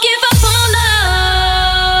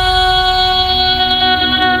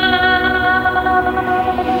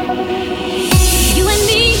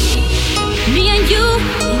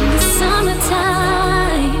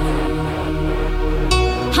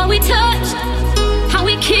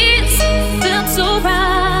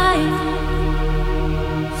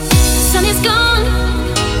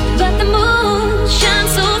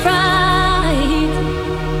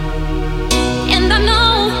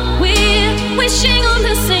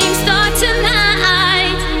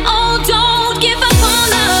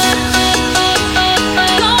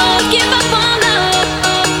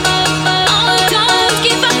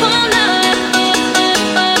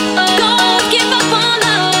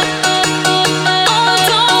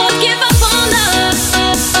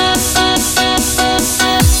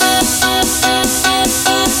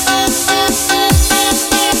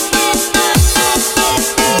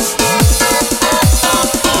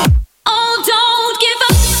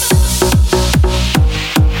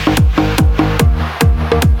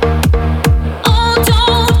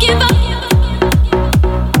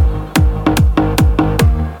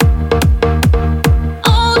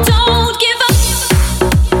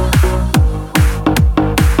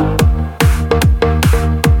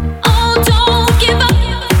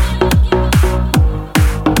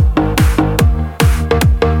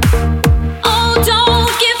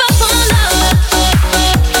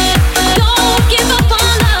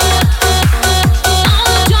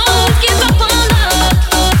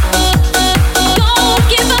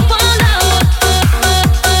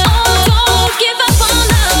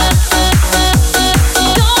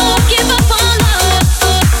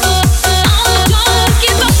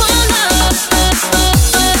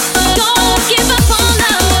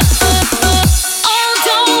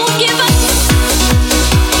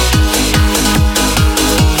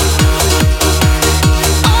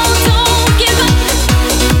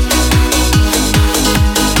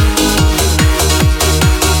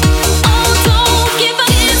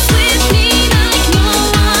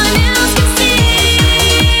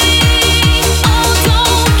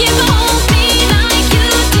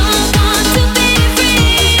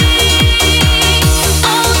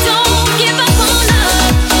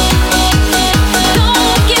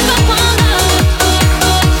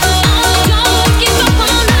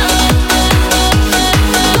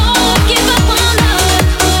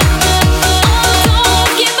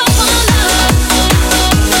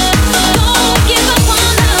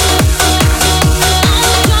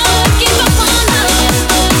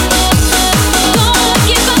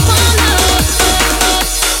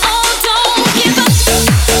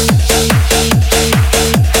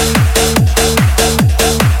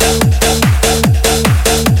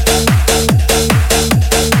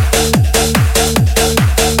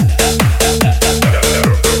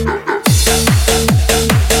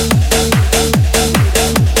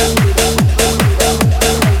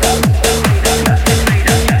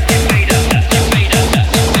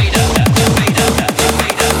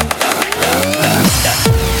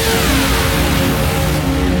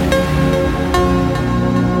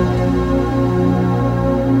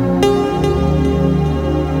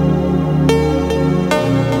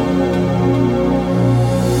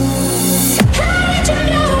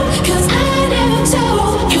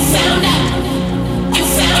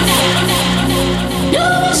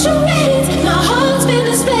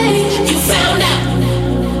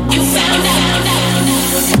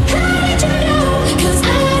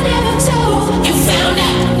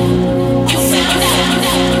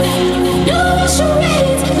You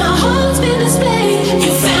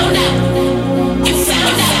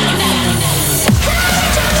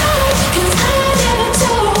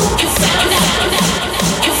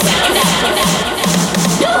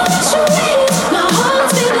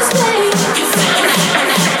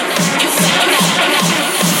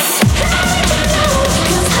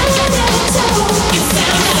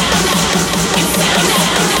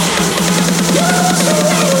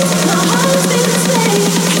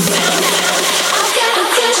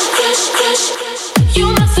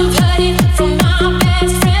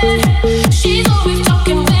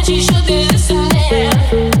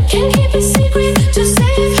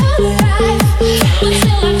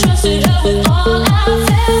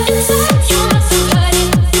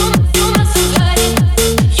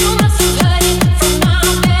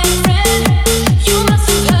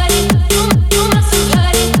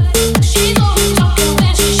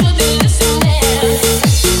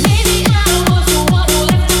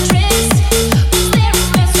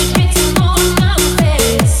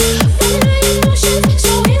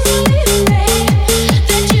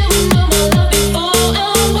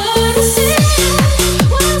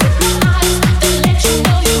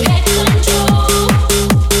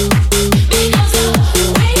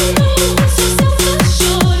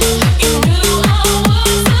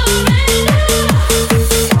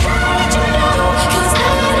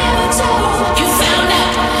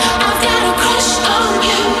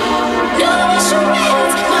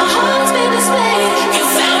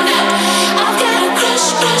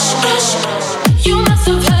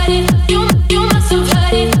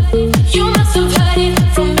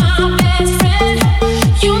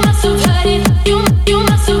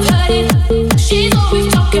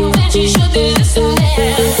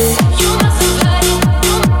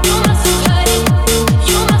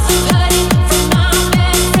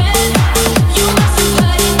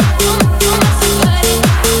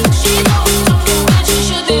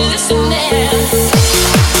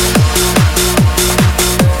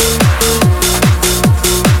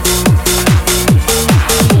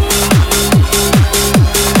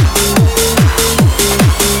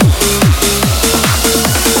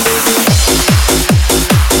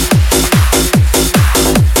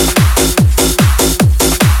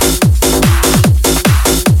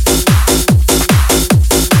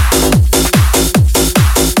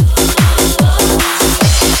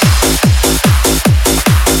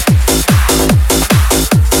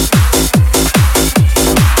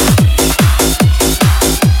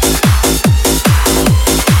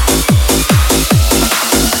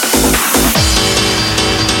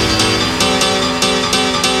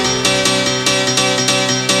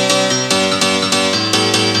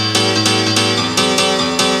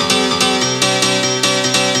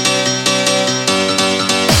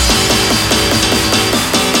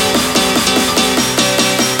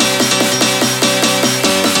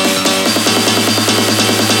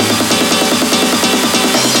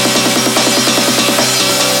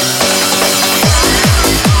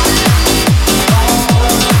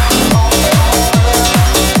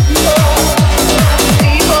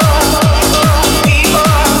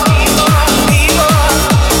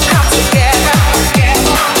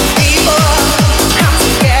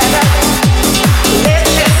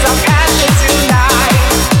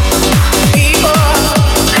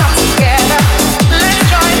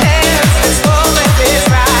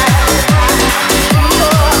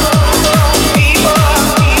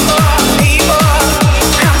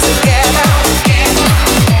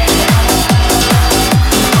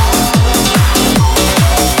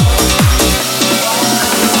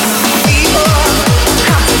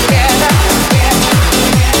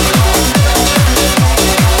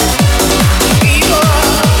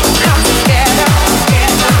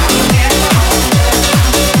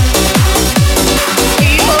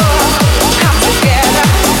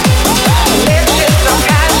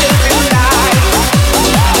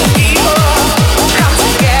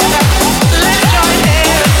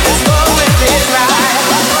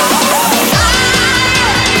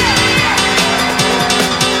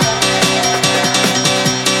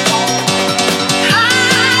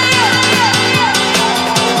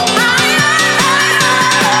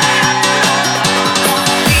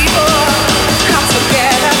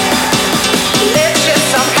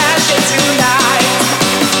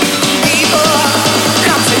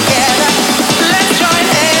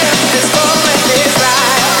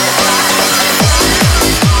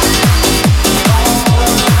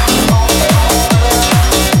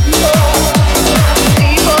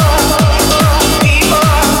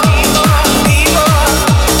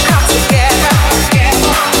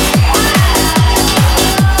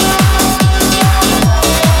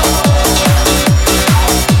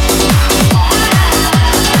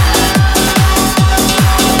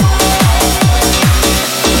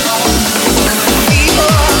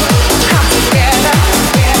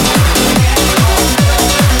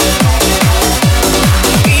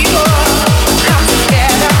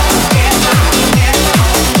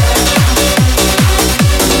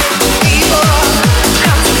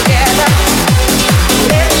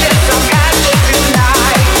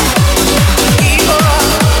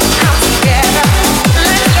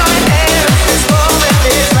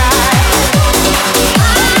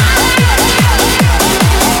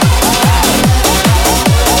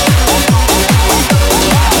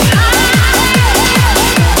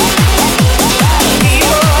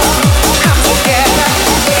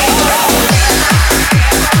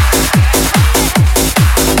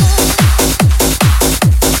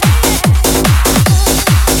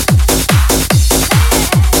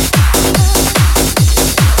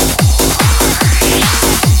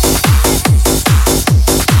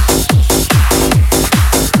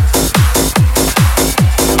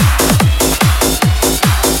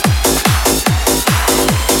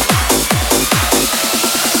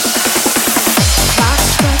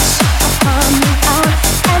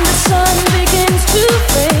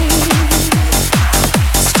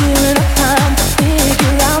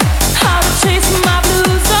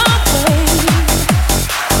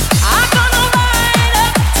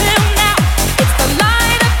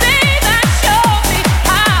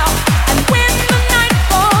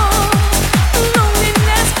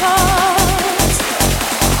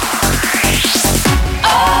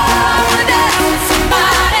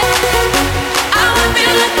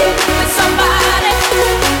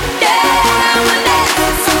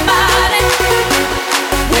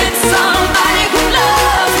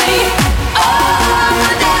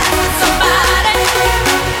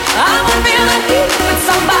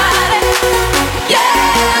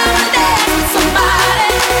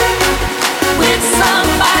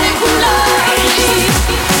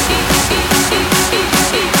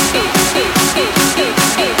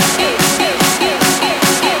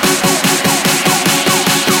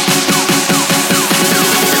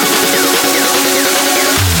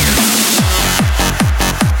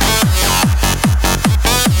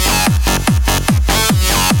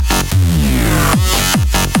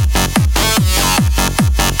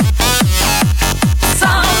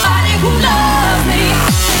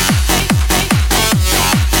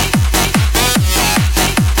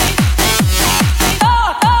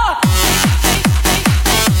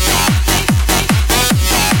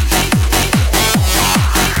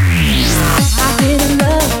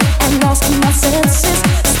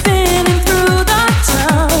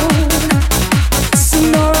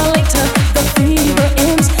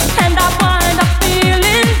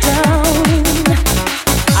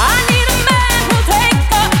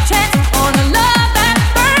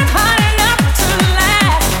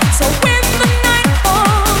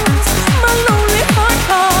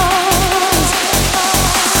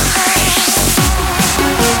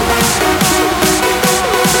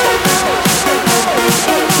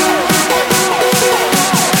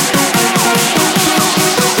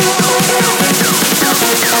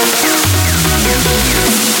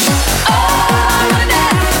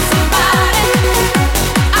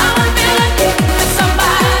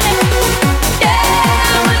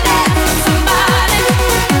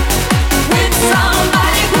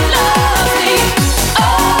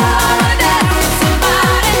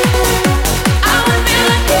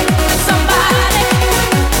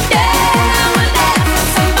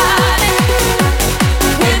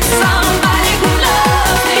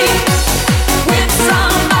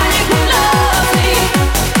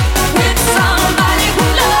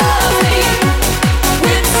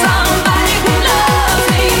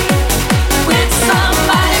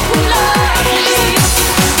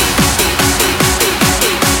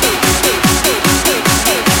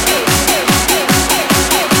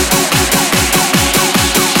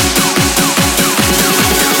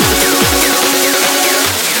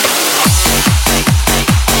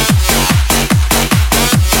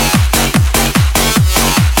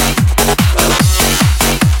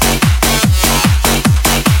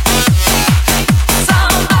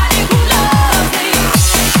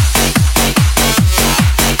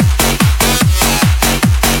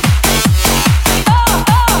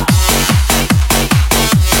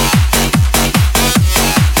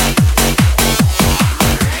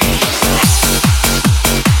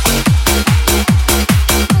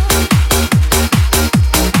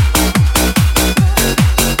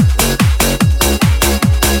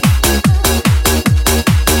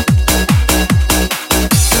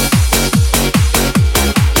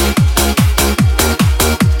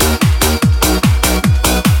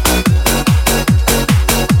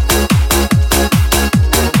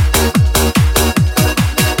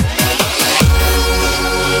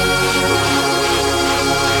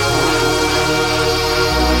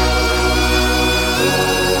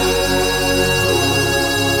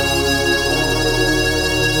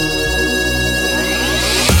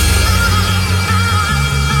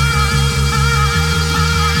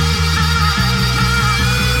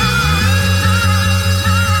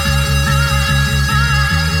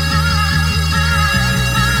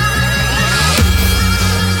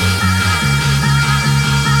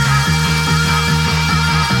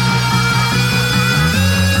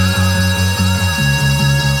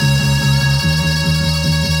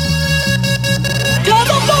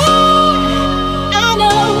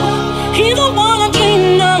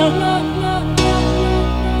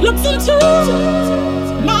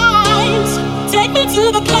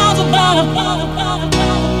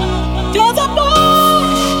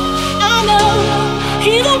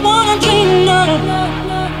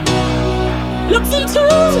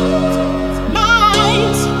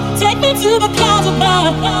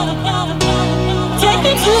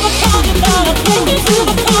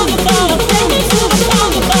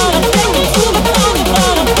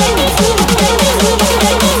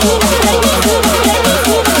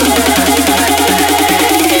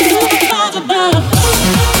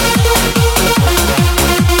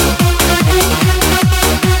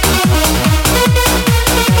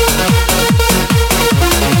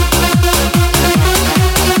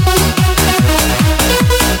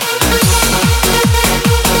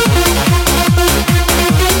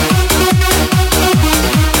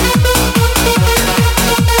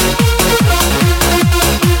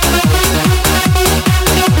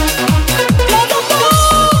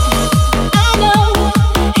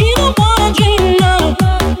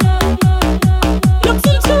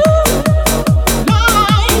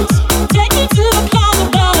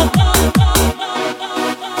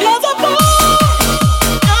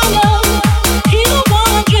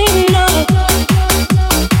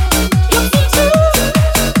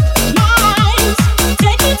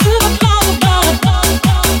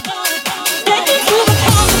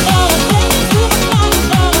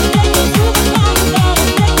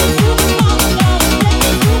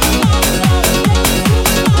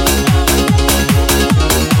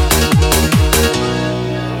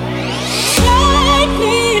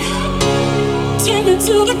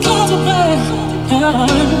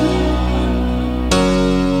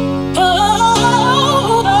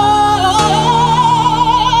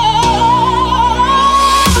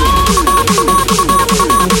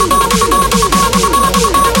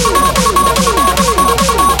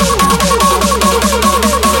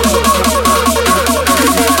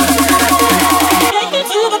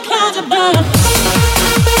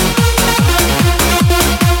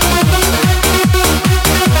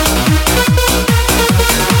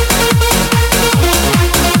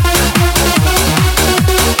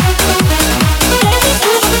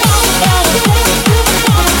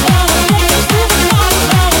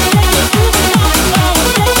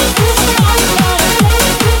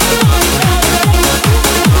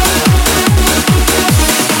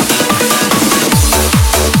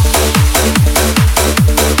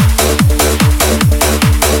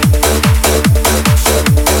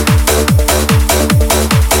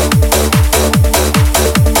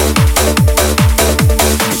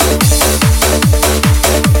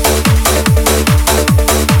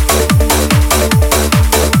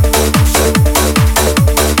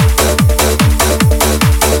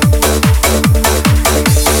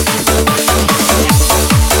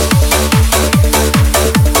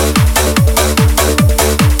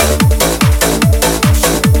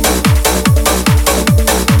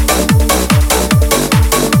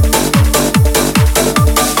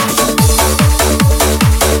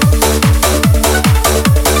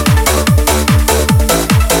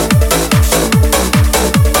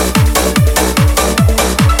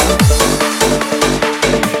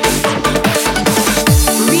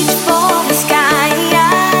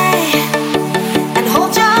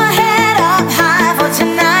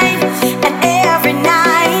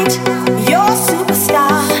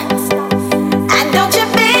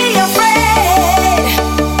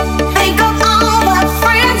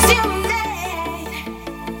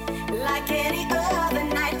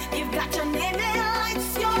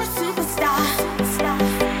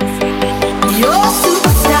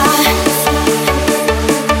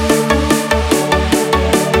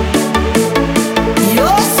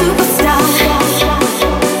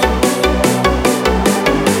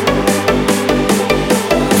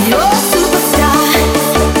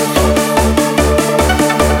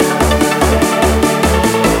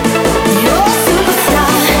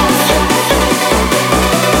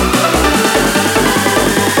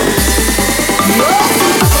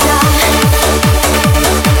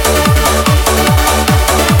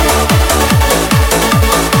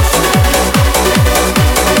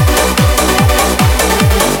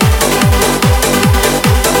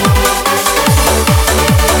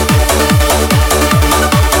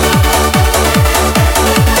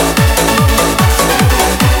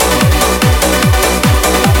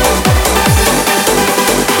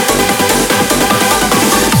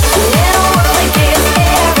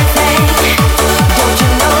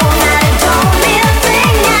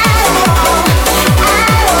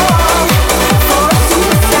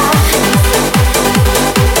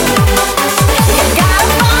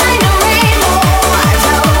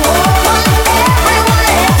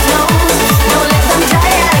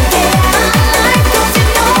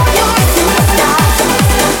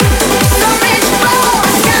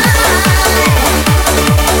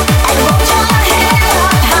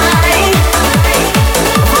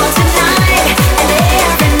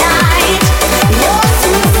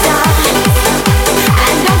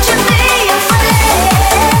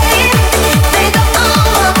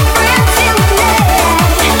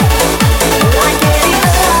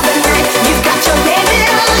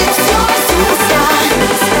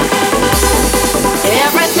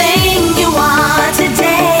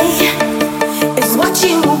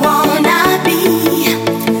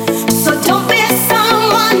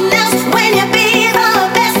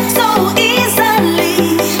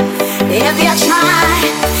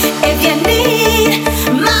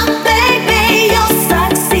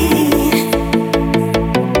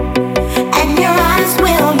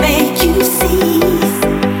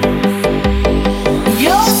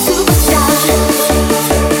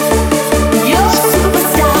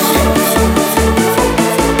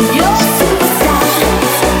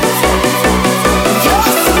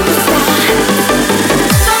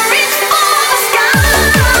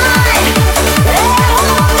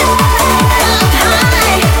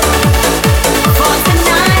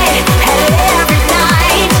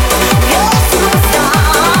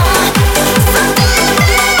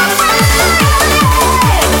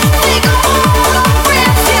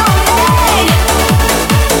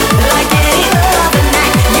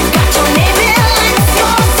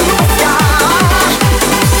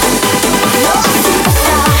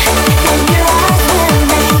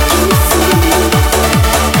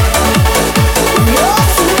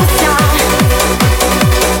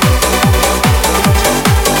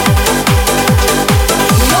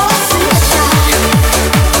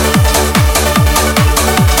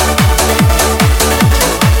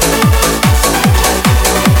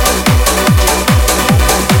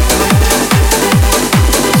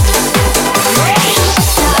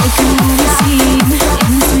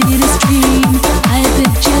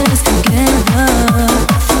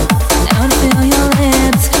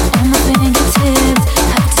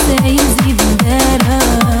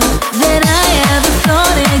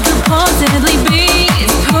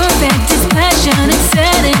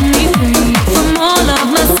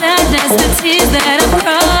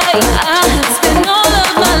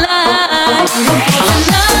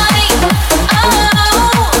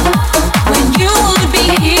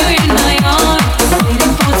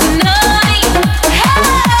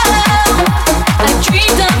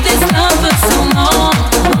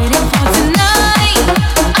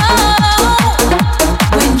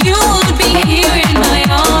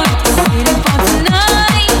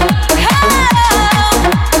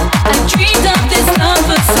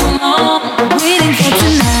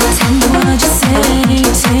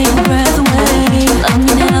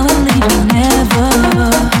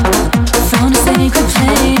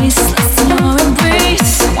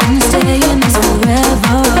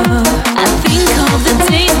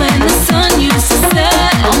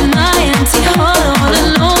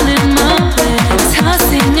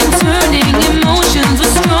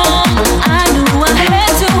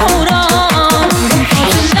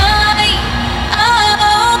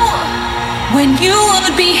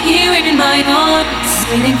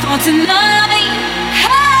tonight.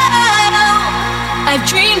 Oh, I've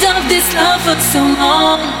dreamed of this love for so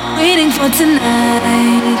long, waiting for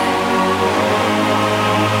tonight.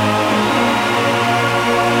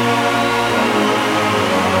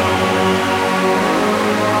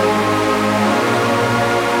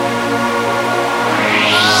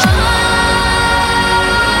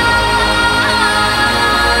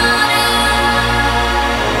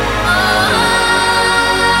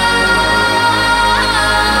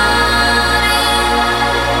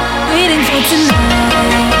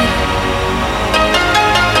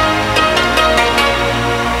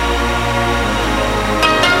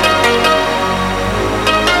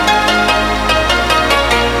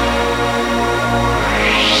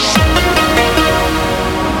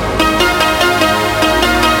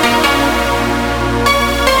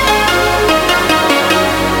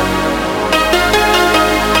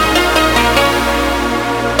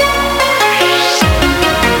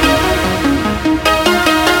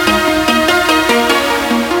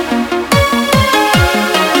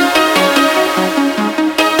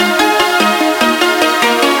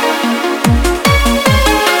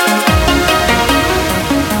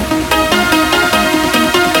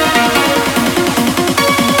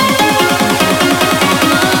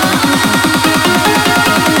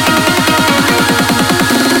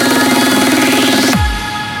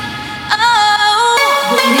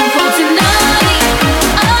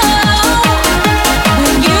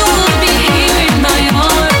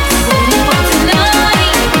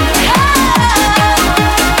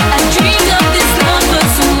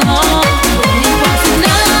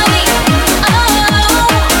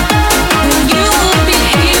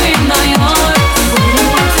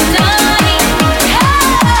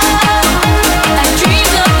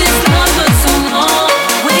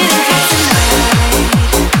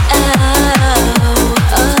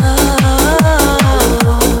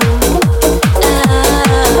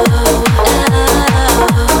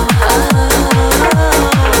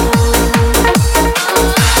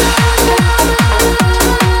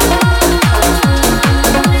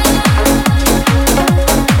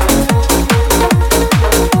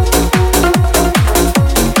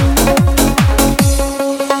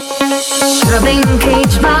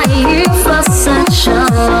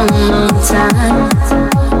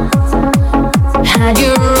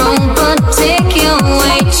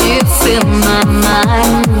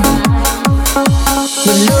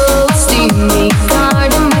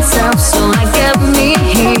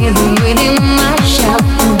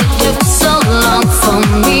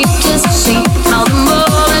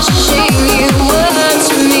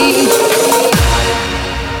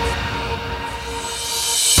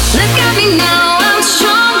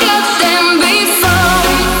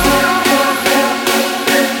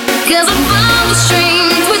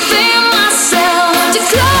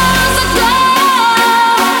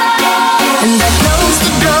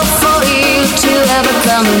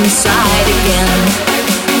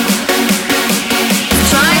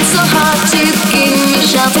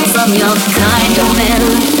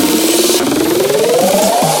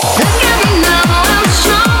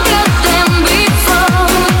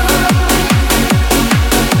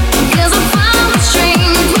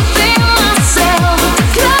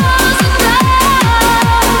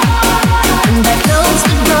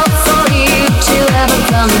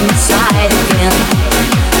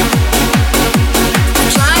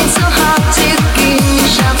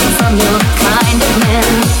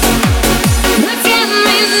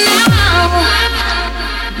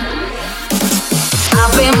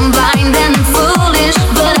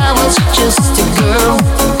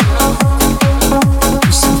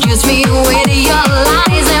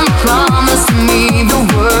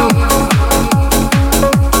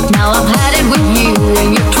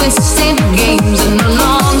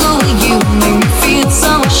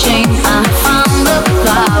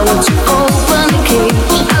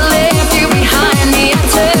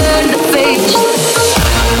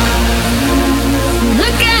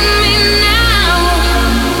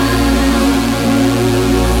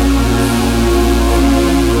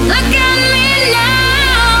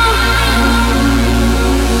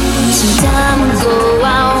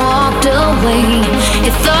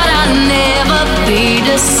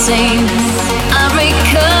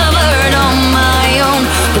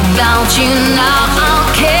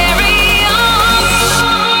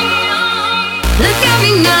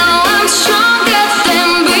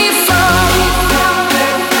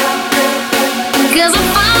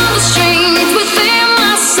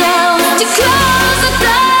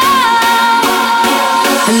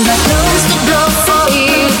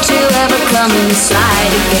 come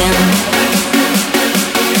inside again.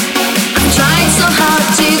 I'm trying so hard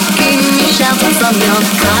to shelter from your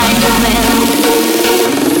kind of man.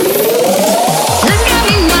 Look at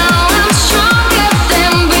me now, I'm stronger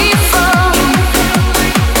than before.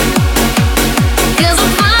 'Cause I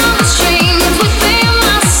found the strength within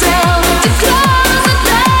myself to close the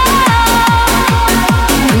door.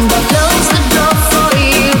 And I close the door for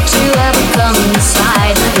you to ever come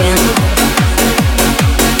inside again.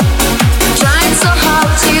 Trying so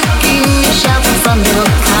hard to keep me shelter from your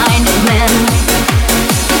kind of man.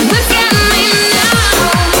 Look at me now.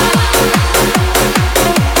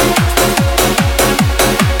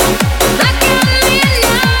 Look at me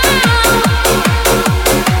now.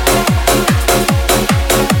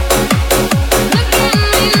 Look at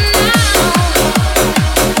me now.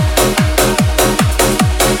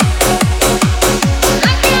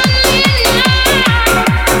 Look at me now.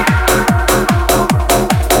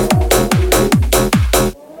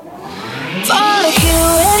 Fuck you,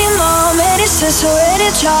 any mom, any sister, any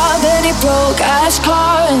job, any broke ass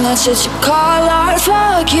car, and that's what you call art.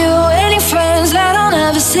 Fuck you, any friends that I'll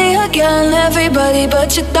never see again. Everybody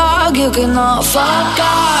but your dog, you can all fuck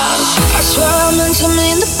off. I swear I meant to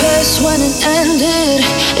mean the best when it ended.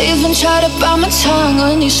 Even tried to bite my tongue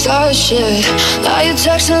when you started shit. Now you're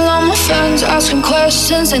texting all my friends, asking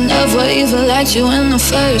questions. They never even liked you in the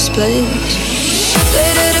first place.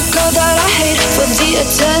 Dated a girl that I hate for the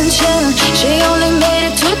attention. She only made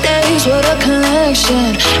it 2 days, what a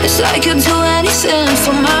connection. It's like you'd do anything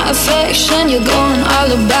for my affection. You're going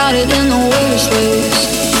all about it in the worst ways.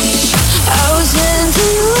 I was into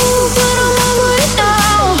you, but I'm over it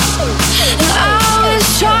now. And I was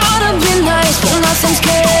trying to be nice, but nothing's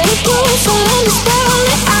getting proof. So let me spell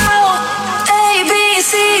it out. A, B,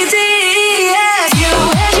 C, D, E, F. You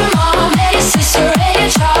and your mom, and your sister, and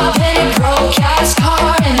your job, and your broke ass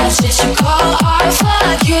car, and that's what you call art.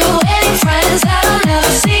 Fuck you, any friends that I'll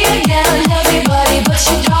never see again. Everybody but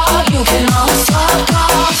your dog, you can all fuck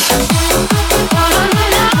off. No, no, no,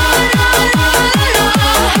 no, no, no, no.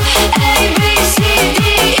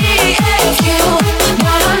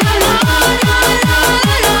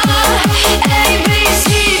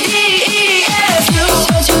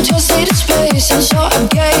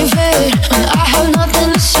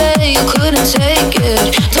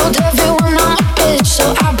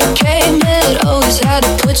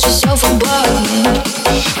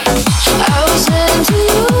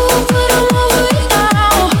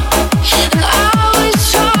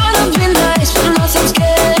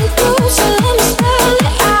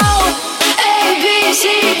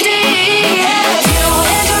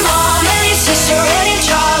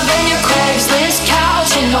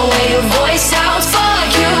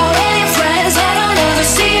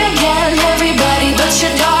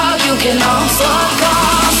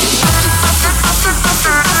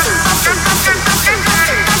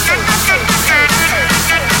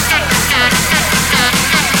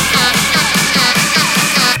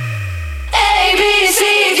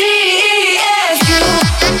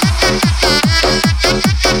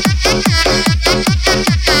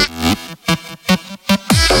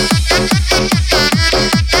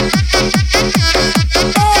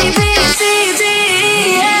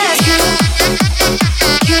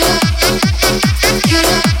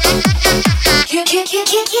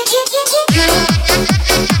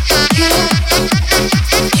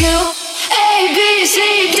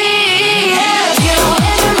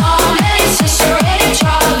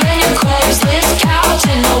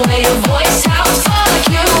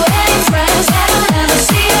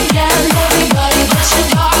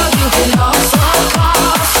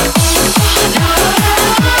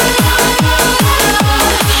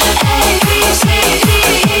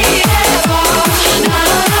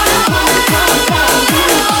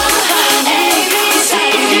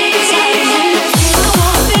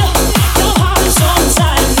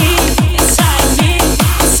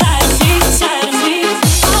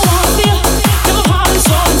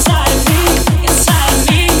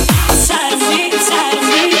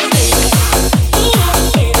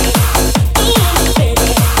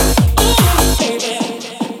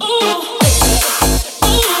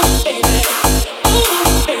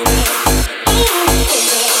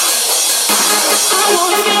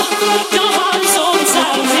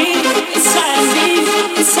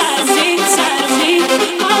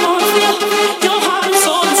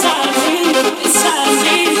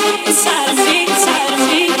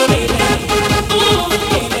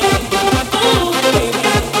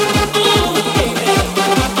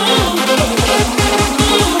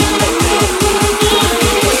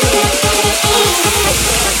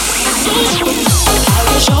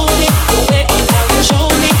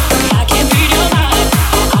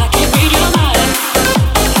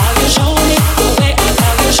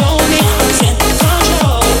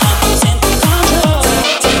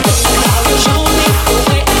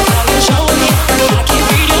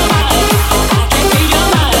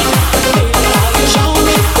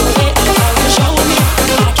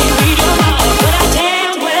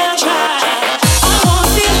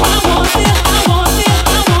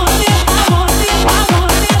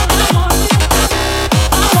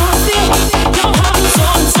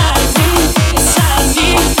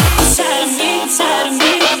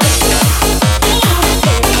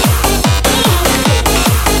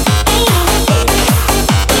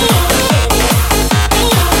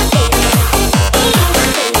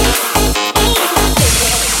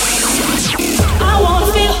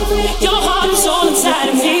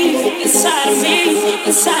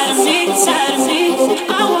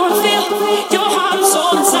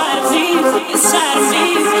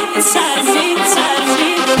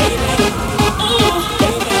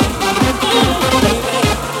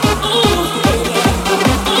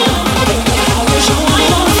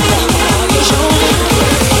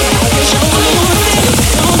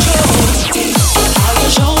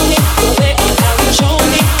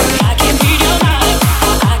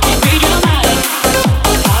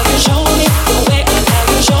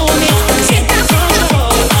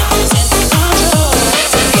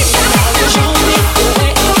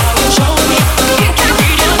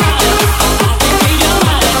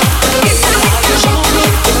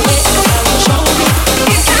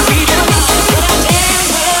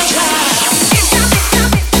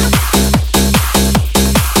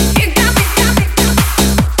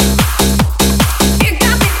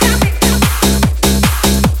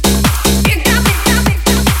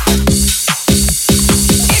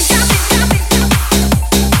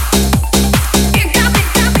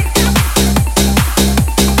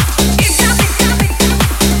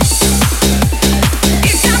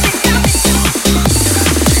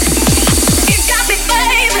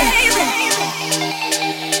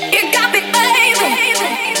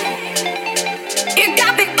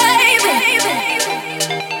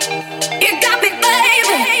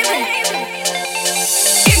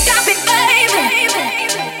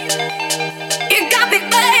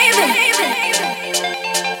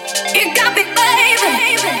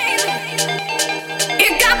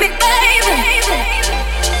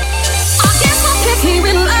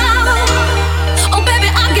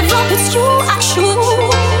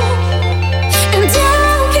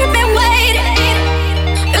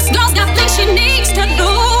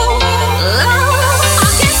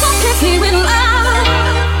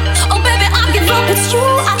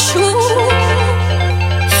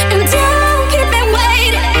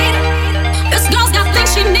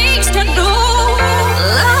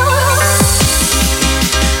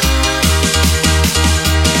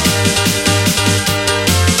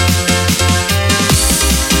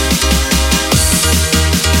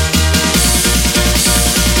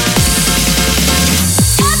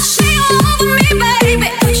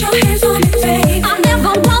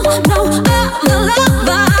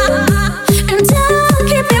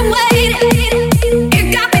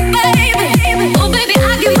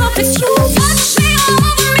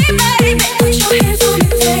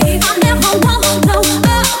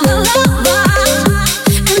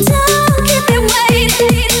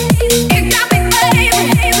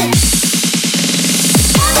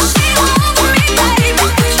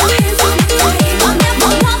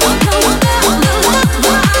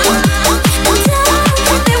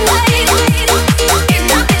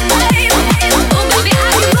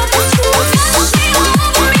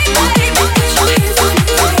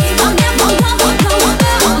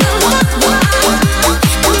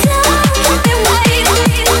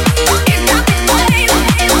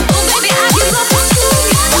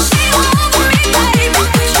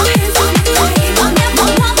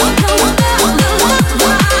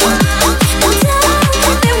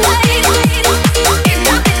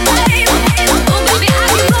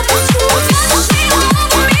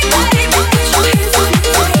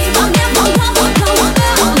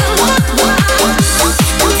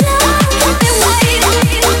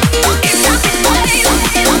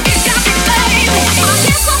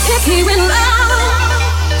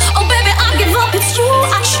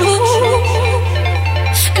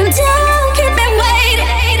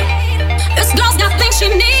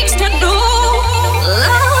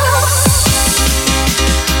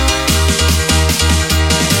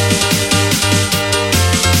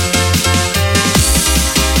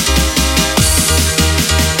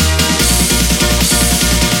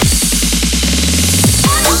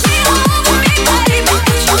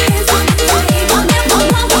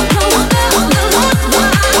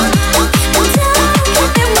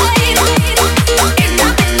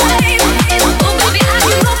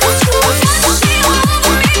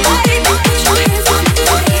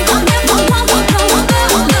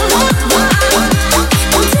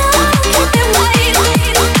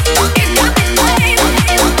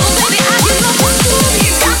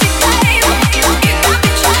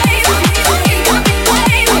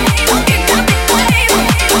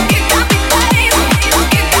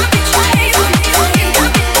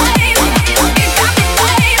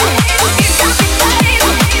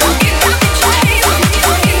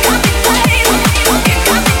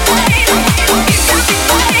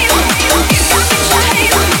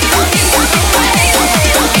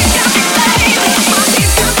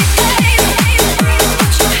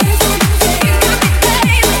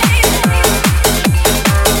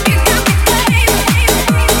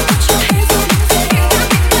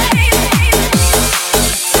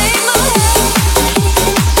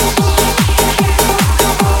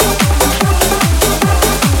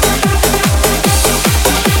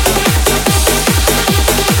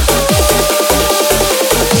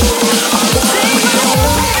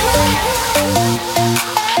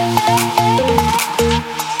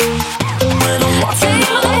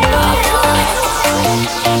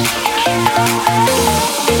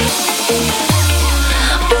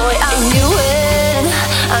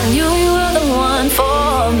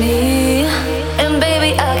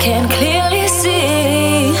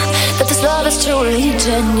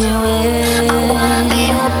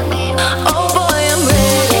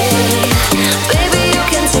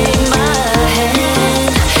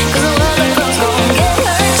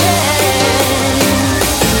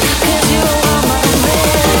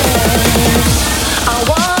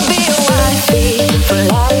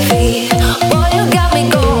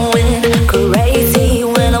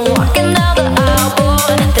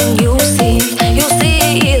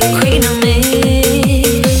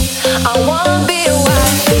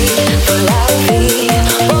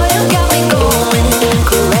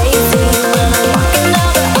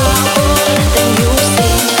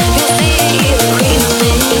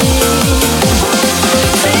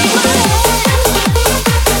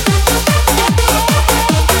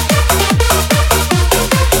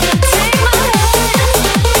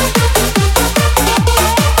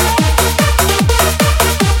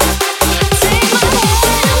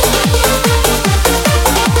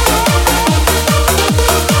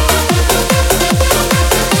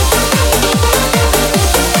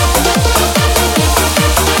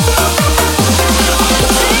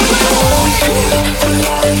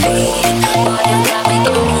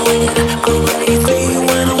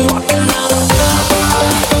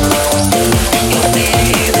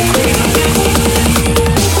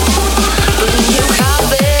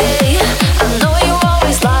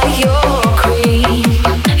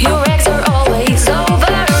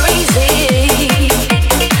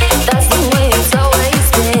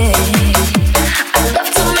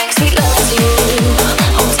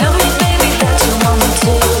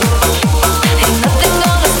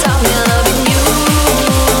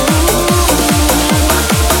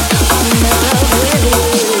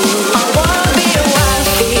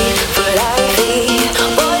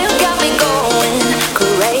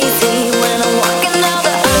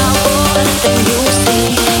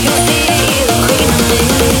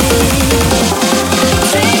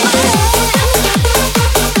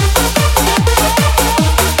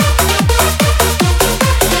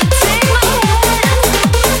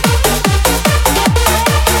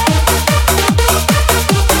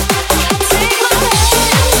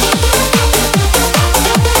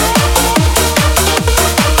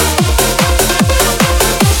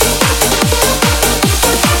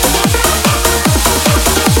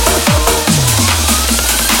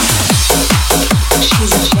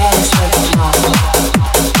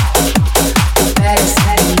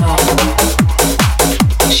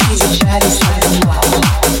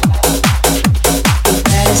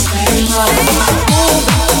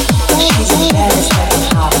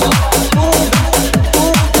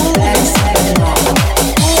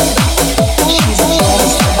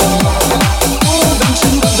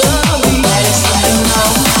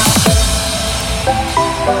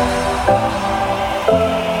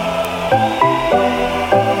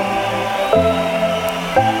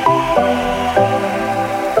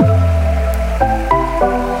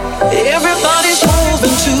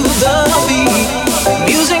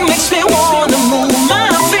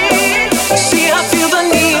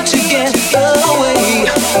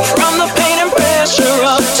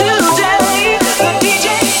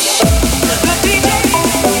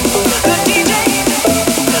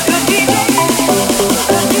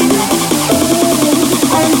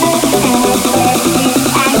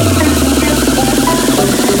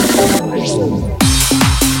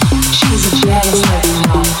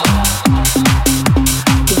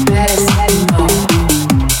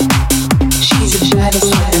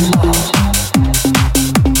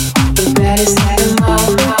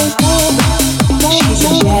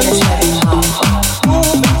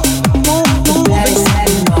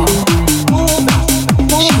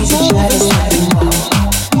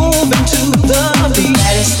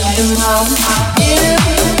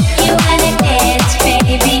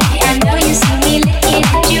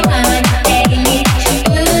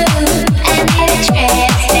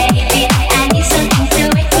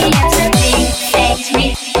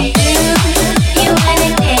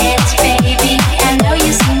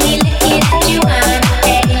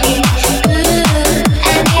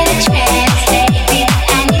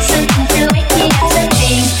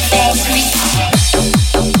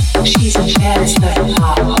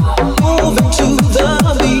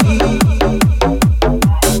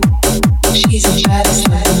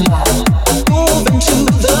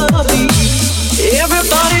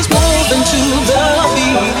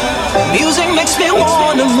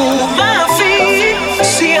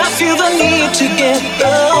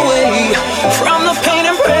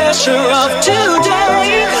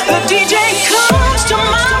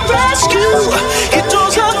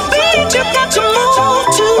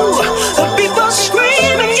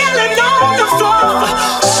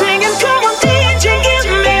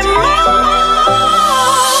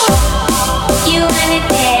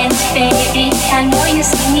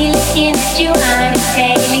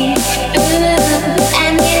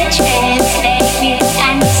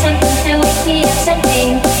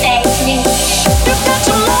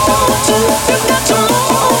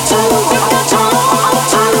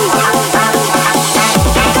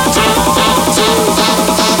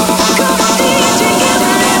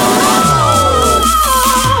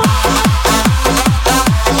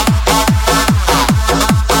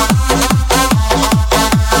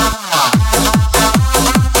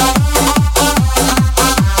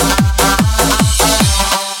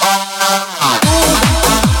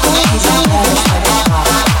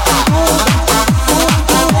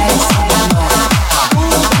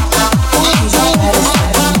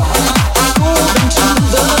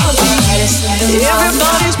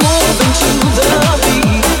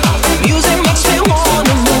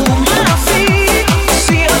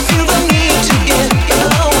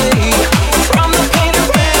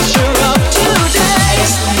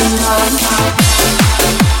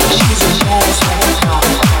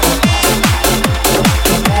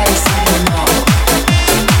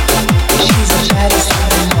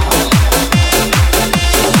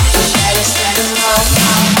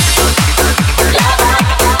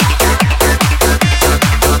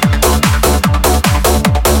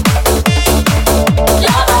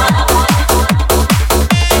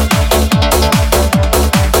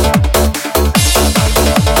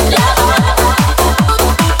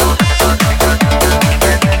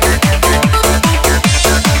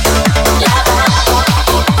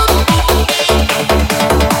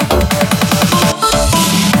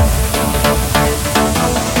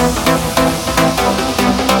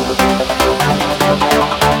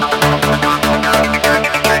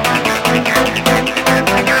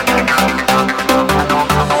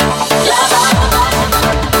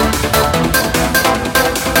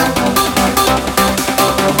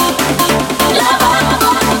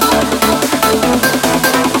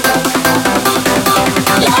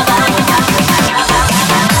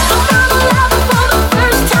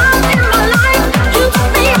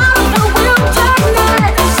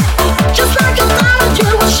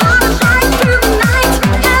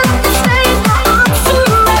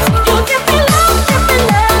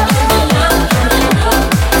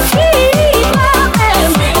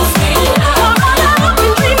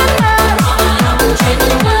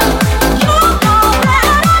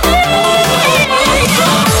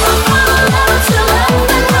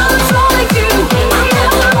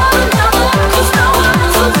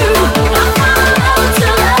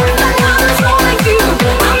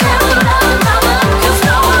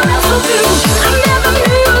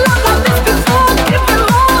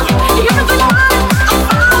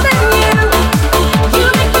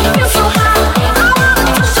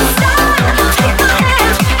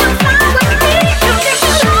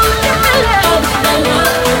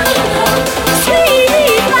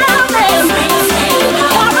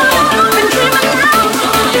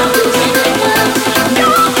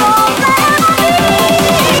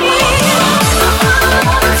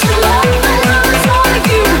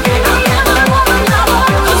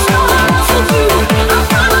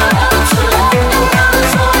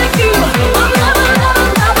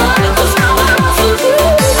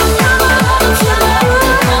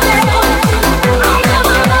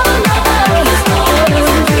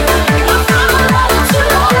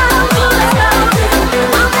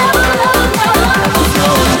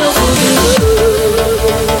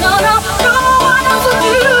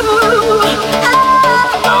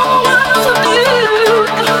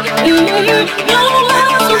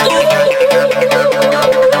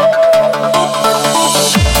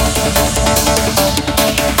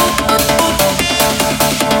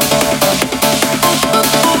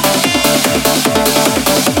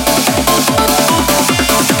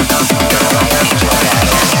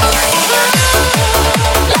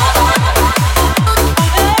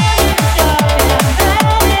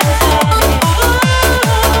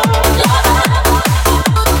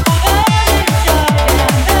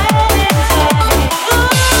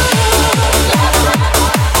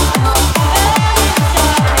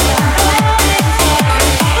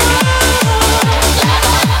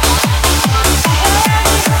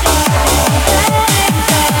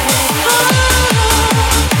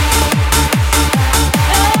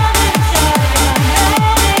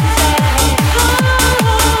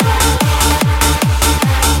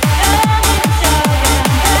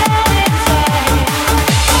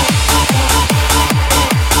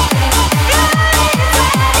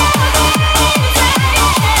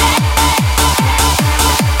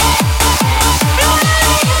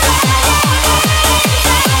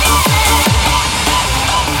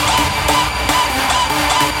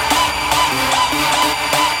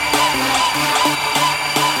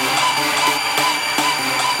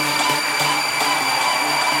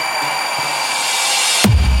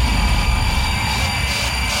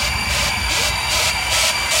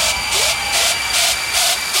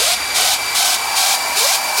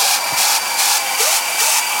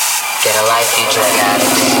 Get a life, you drug addict.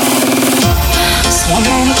 So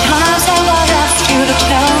many times have I asked you to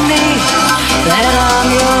tell me that I'm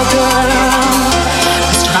your girl.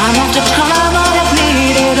 'Cause time after time I have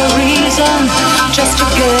needed a reason just to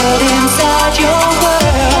get inside your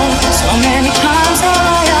world. So many times have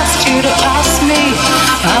I asked you to ask me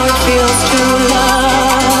how it feels to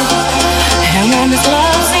love. And when this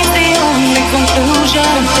love seems the only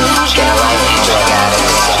conclusion, get a life, you drug addict.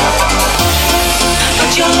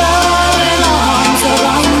 But your loving arms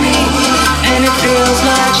around me, and it feels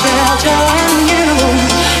like shelter in you.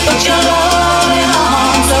 Put your loving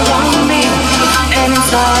arms around me, and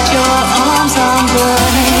inside your arms I'm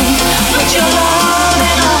burning. Put your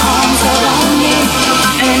loving arms around me,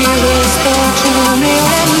 and you whisper to me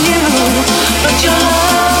when you put your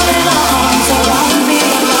loving arms around me.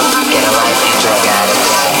 Get a life, you drug addict.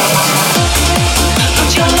 Put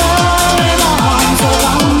your loving arms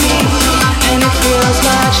around me, and it feels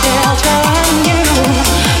like shelter in you.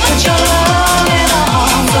 Put your loving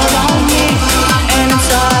arms around me, and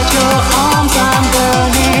inside your arms I'm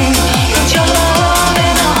burning. Put your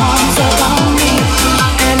loving arms around me,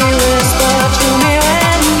 and you whisper to me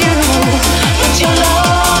when you put your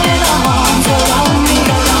loving arms around me.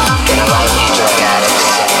 Get a life, you drug addict.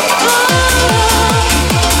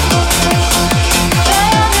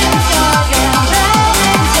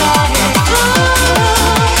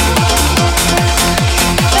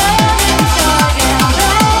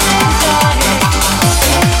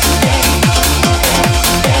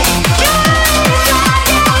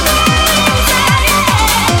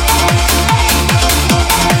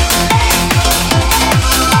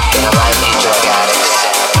 Get a life, you drug addict.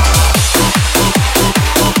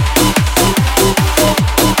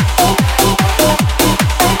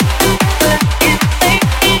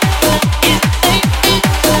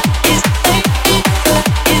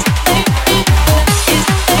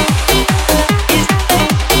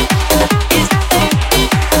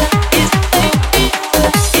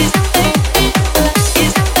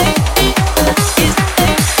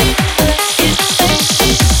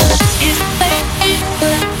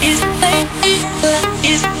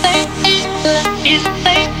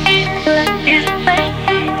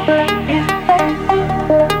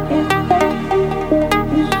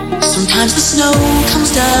 Sometimes the snow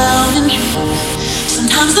comes down in June.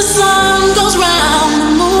 Sometimes the sun goes round the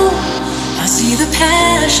moon. I see the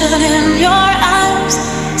passion in your eyes.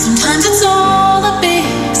 Sometimes it's all a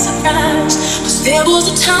big surprise. 'Cause there was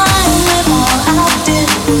a time when all I did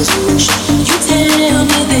was wish you tell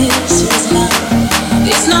me this is love.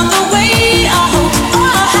 It's not the way I hoped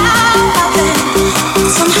or how I planned, but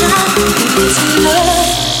somehow it's love.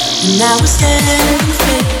 And now we're standing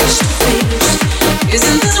face to face.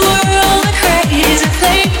 Isn't this world a crazy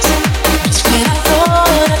place? Just when I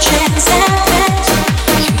thought a chance had passed,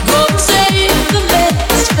 you go and save the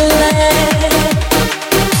best for last.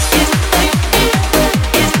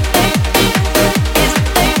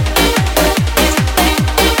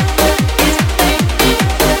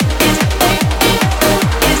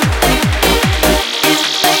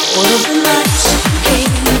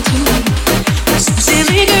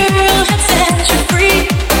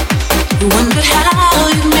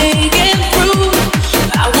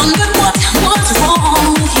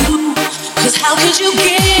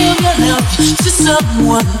 to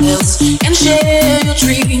someone else and share your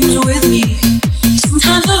dreams with me.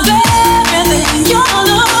 Sometimes the very thing you're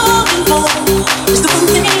looking for is the one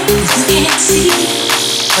thing you can't see.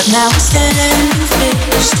 But now we're standing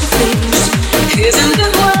face to face. Isn't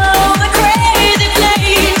this world a crazy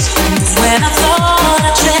place? When I thought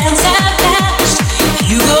our chance had passed,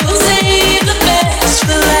 you go and save the best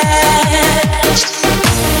for last.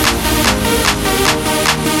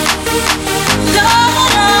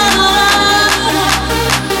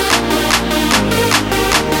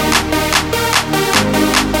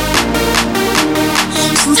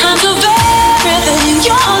 Sometimes the very thing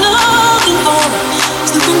you're looking for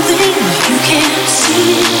is the one thing you can't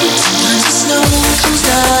see. Sometimes the snow comes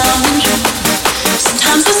down and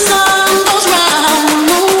sometimes the sun goes round the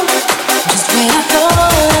moon. Just when I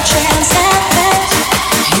thought a chance had passed,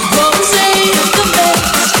 you go and save the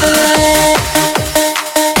best for last.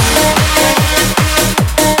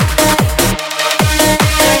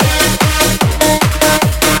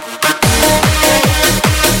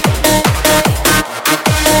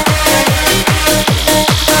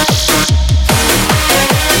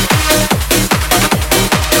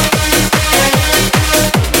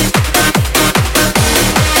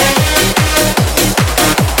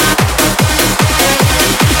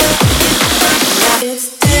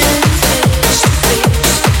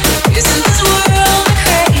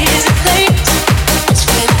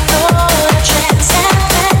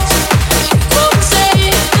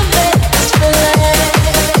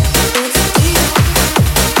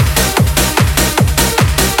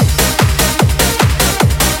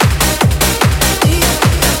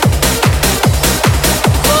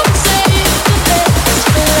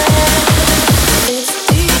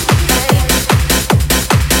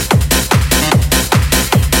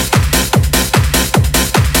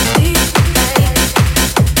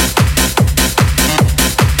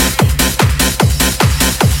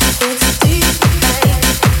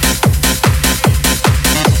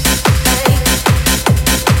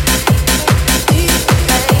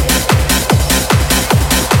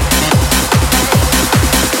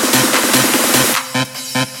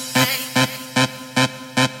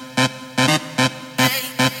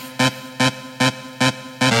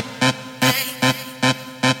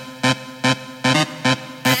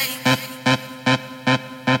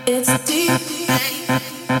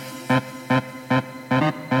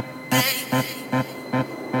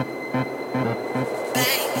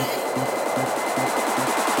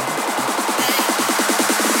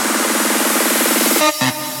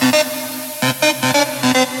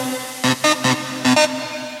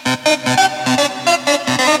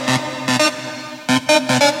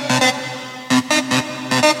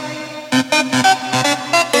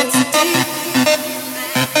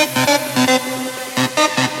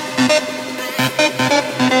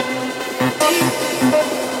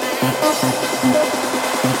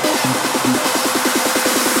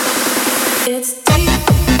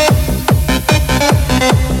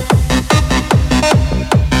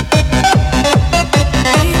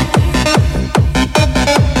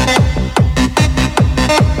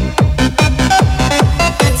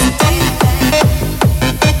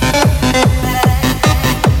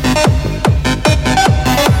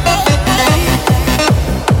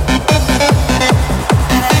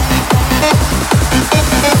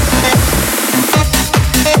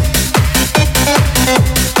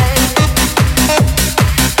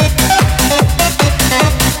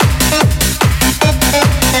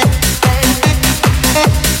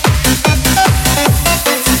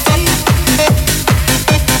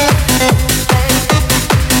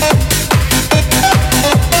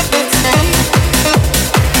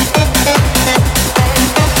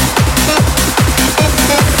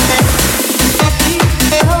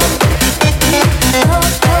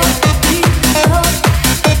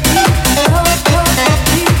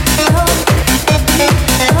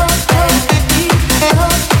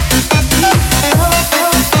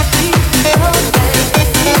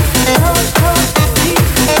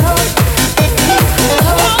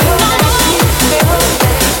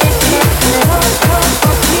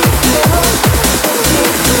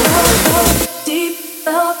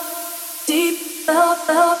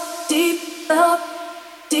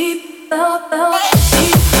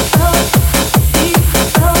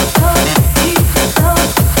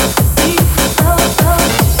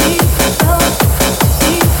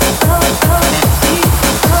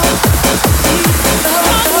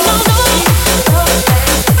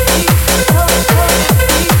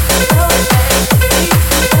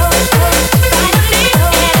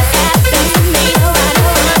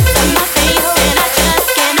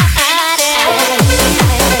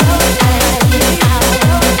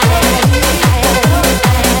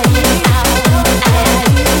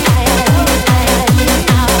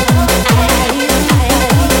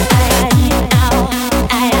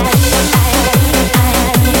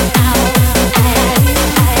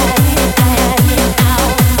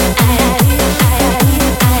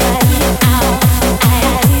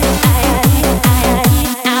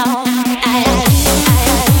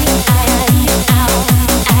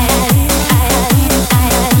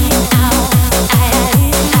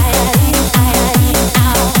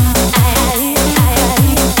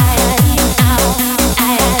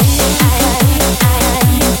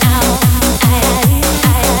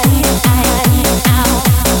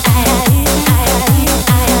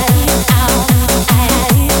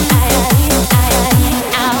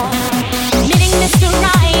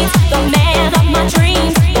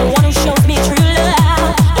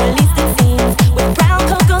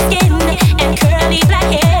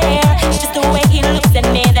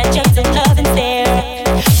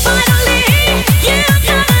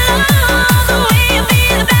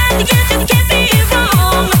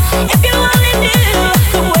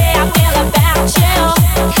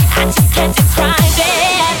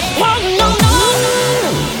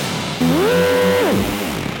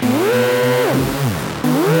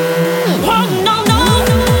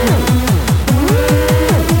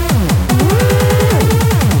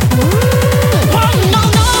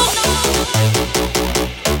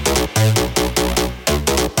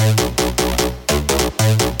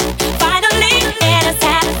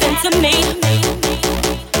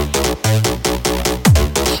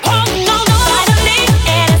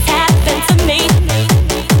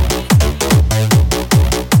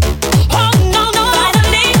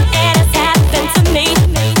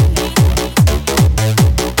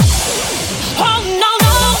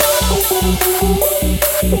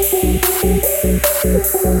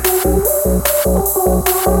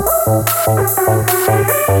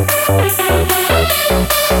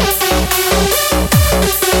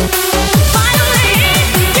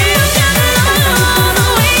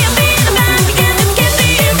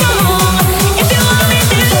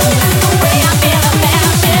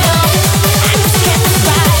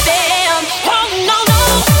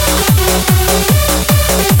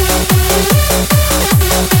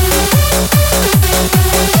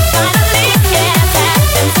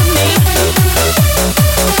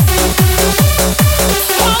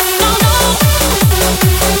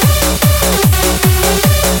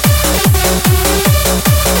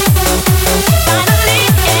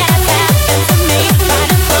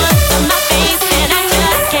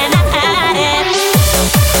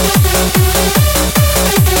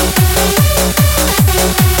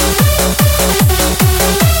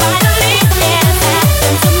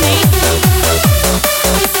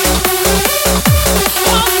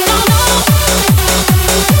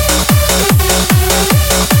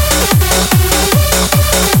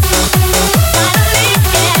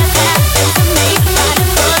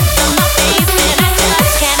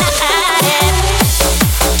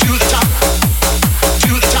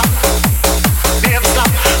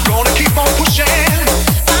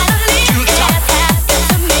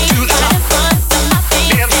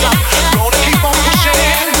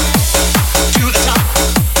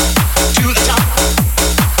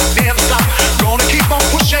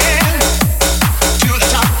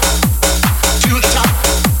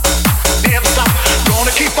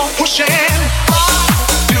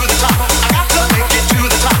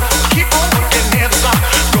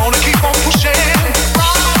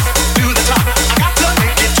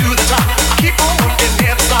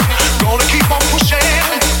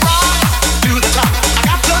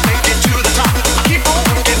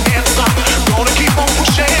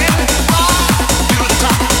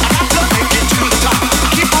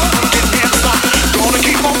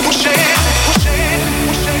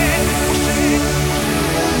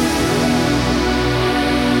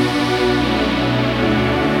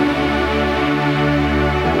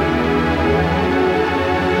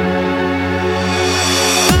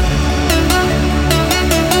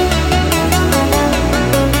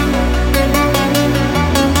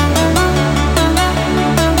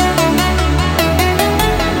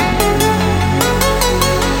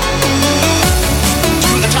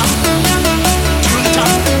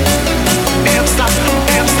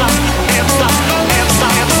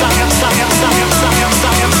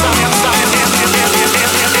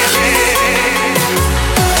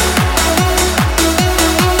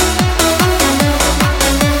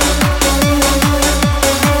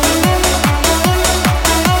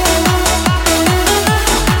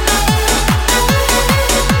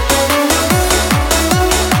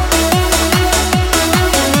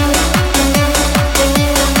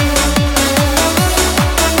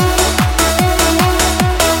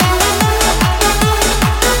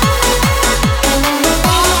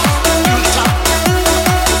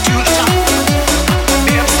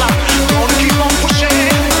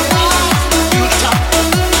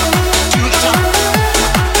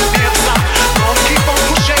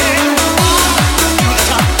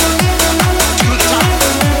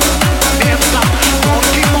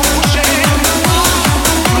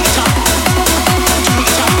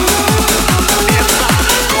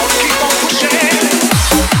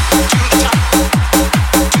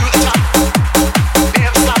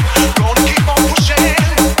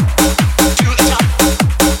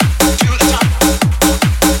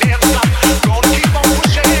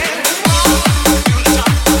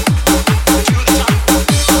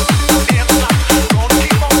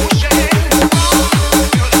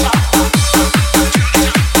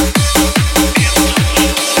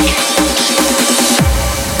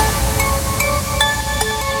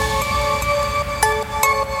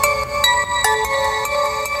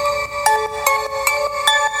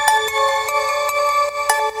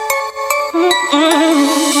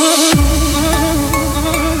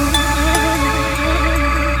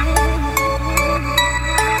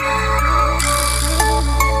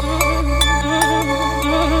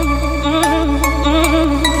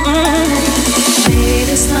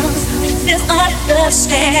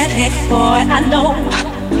 understanding, boy, I know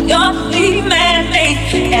you're demanding,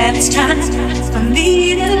 and it's time for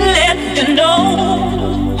me to let you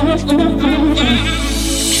know.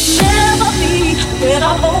 Never be when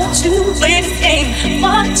I hold to play the game,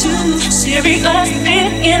 but too serious,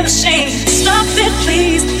 in the shame. Stop it,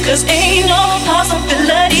 please, 'cause ain't no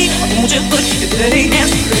possibility. Won't you put your dirty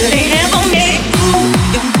hands on me? Ooh,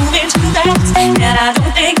 you're moving too fast, and I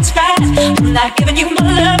don't think it's right. right. I'm not giving you my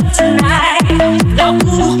love tonight. No,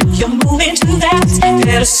 you're moving too fast.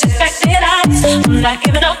 Better sit back and relax. I'm not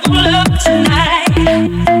giving up my love tonight. You're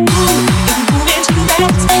moving too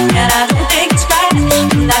fast, and I don't think it's right.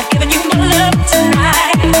 I'm not giving you my love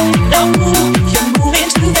tonight. No, you're moving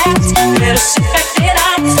too fast. Better sit back and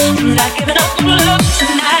relax. I'm not giving up my love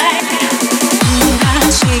tonight. I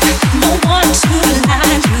see no one to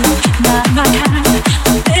lie to, not my kind.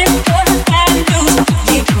 Then what bad news?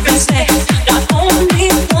 You can say not only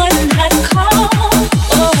one night call.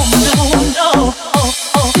 Oh no, no,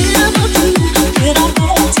 never do. When I go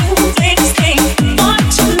to play this game, want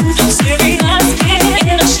to serious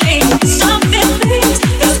in a shame. Stop it, please.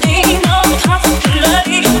 There's ain't no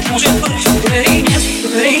possibility. Won't you put your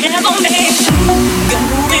weight on me? You're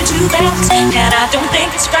moving too fast, and I don't think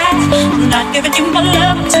it's right. I'm not giving you my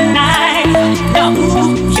love tonight. No,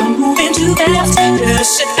 you're moving too fast. Better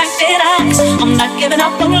sit back and relax. I'm not giving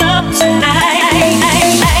up on love tonight.